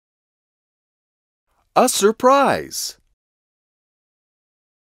A surprise.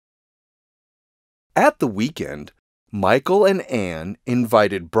 At the weekend, Michael and Anne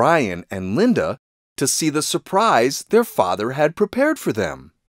invited Brian and Linda to see the surprise their father had prepared for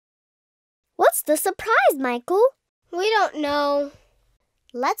them. What's the surprise, Michael? We don't know.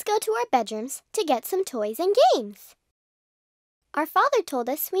 Let's go to our bedrooms to get some toys and games. Our father told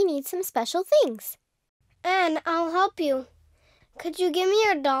us we need some special things. Anne, I'll help you. Could you give me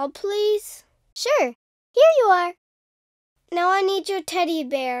your doll, please? Sure. Here you are. Now I need your teddy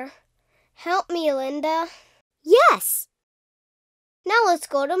bear. Help me, Linda. Yes. Now let's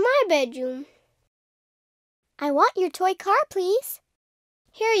go to my bedroom. I want your toy car, please.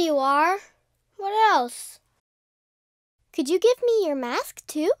 Here you are. What else? Could you give me your mask,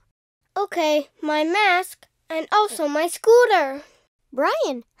 too? Okay, my mask and also my scooter.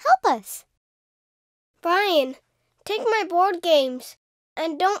 Brian, help us. Brian, take my board games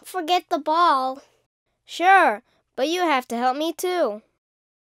and don't forget the ball. Sure, but you have to help me too.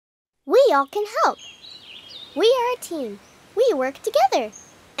 We all can help. We are a team. We work together.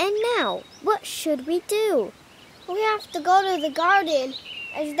 And now, what should we do? We have to go to the garden,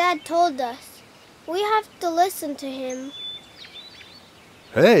 as Dad told us. We have to listen to him.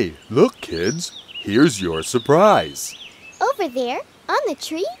 Hey, look, kids. Here's your surprise. Over there, on the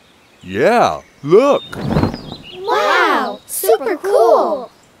tree? Yeah, look. Wow, super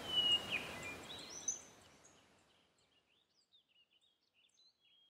cool!